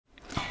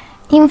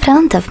In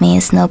front of me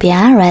is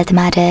NUBIA Red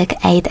Magic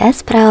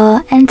 8S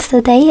Pro, and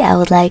today I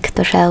would like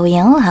to show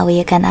you how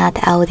you can add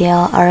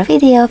audio or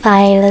video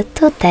file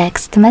to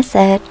text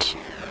message.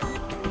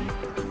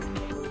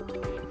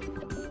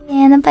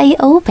 Begin by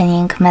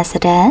opening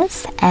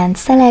messages and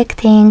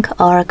selecting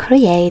or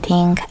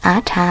creating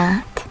a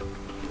chat.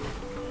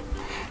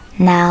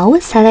 Now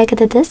select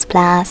this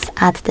plus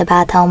at the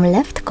bottom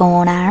left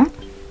corner,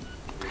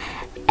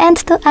 and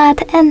to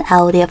add an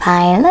audio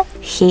file,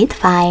 hit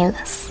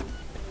Files.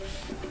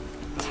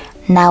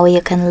 Now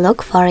you can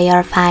look for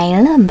your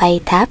file by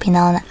tapping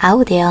on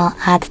Audio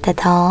at the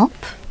top,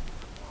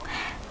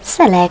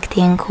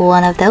 selecting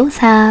one of those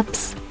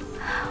apps,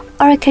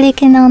 or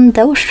clicking on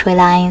those three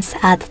lines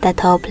at the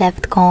top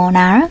left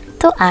corner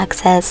to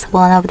access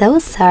one of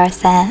those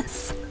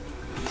sources.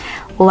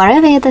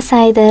 Wherever you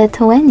decided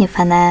when you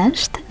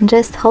finished,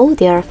 just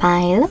hold your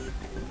file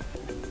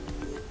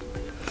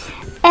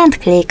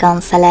and click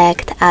on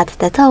Select at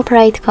the top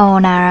right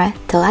corner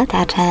to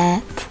attach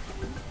it.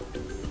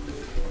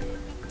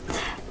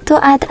 To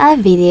add a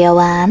video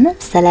one,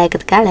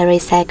 select Gallery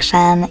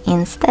section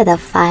instead of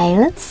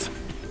Files.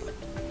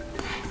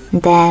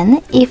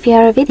 Then, if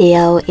your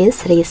video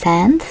is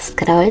recent,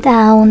 scroll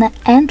down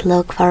and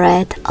look for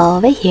it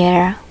over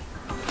here.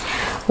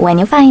 When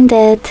you find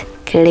it,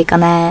 click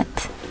on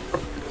it.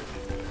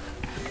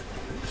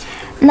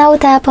 Now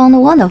tap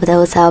on one of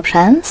those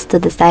options to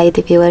decide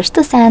if you wish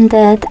to send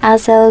it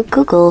as a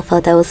Google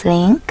Photos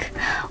link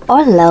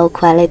or low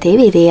quality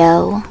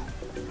video.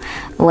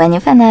 When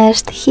you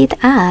finished, hit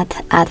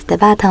Add at the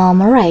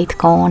bottom right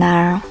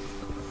corner.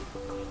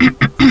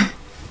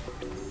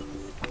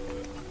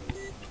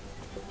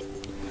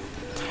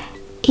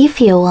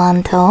 If you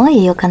want to,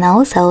 you can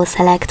also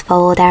select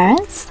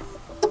folders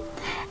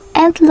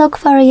and look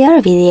for your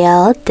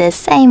video the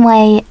same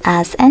way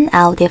as an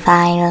audio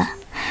file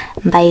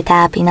by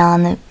tapping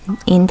on,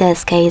 in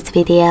this case,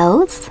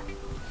 Videos,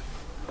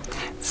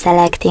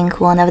 selecting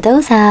one of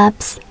those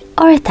apps,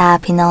 or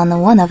tapping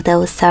on one of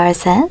those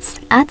sources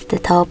at the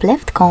top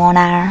left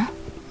corner.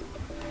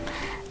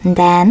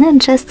 Then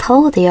just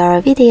hold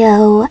your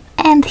video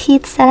and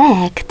hit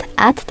Select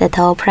at the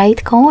top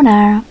right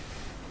corner.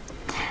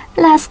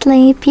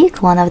 Lastly,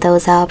 pick one of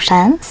those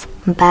options,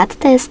 but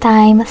this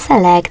time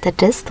select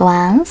just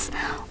once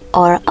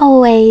or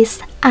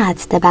always at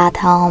the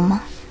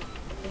bottom.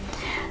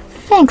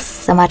 Thanks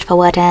so much for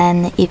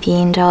watching. If you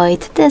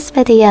enjoyed this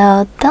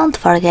video, don't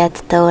forget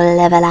to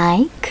leave a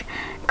like,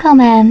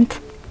 comment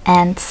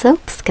and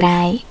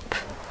subscribe.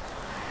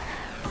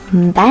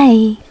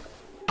 Bye!